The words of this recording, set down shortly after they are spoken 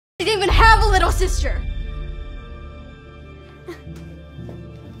I didn't even have a little sister.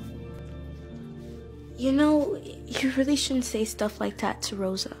 You know, you really shouldn't say stuff like that to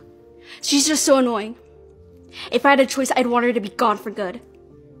Rosa. She's just so annoying. If I had a choice, I'd want her to be gone for good.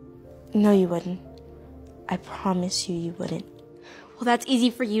 No, you wouldn't. I promise you wouldn't. Well, that's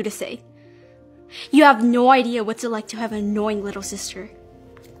easy for you to say. You have no idea what it's like to have an annoying little sister.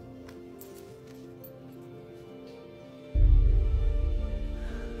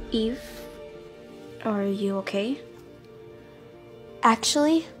 Eve, are you okay?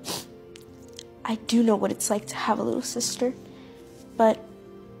 Actually, I do know what it's like to have a little sister, but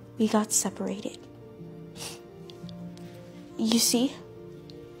we got separated. You see,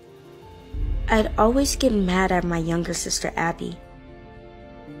 I'd always get mad at my younger sister Abby,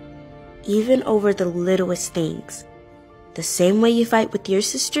 even over the littlest things. The same way you fight with your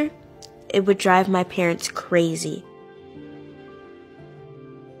sister, it would drive my parents crazy.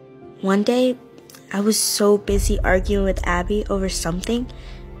 One day, I was so busy arguing with Abby over something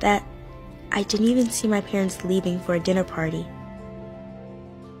that I didn't even see my parents leaving for a dinner party.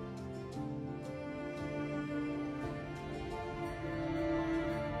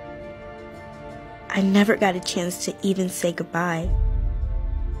 I never got a chance to even say goodbye.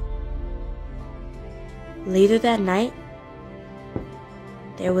 Later that night,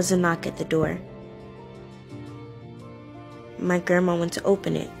 there was a knock at the door. My grandma went to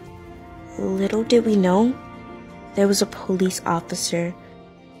open it. Little did we know, there was a police officer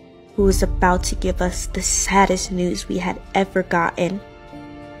who was about to give us the saddest news we had ever gotten.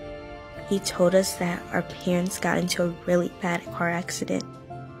 He told us that our parents got into a really bad car accident,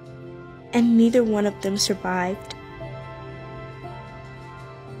 and neither one of them survived.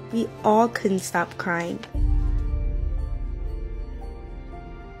 We all couldn't stop crying.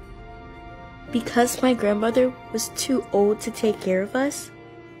 Because my grandmother was too old to take care of us,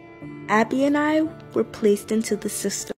 Abby and I were placed into the system.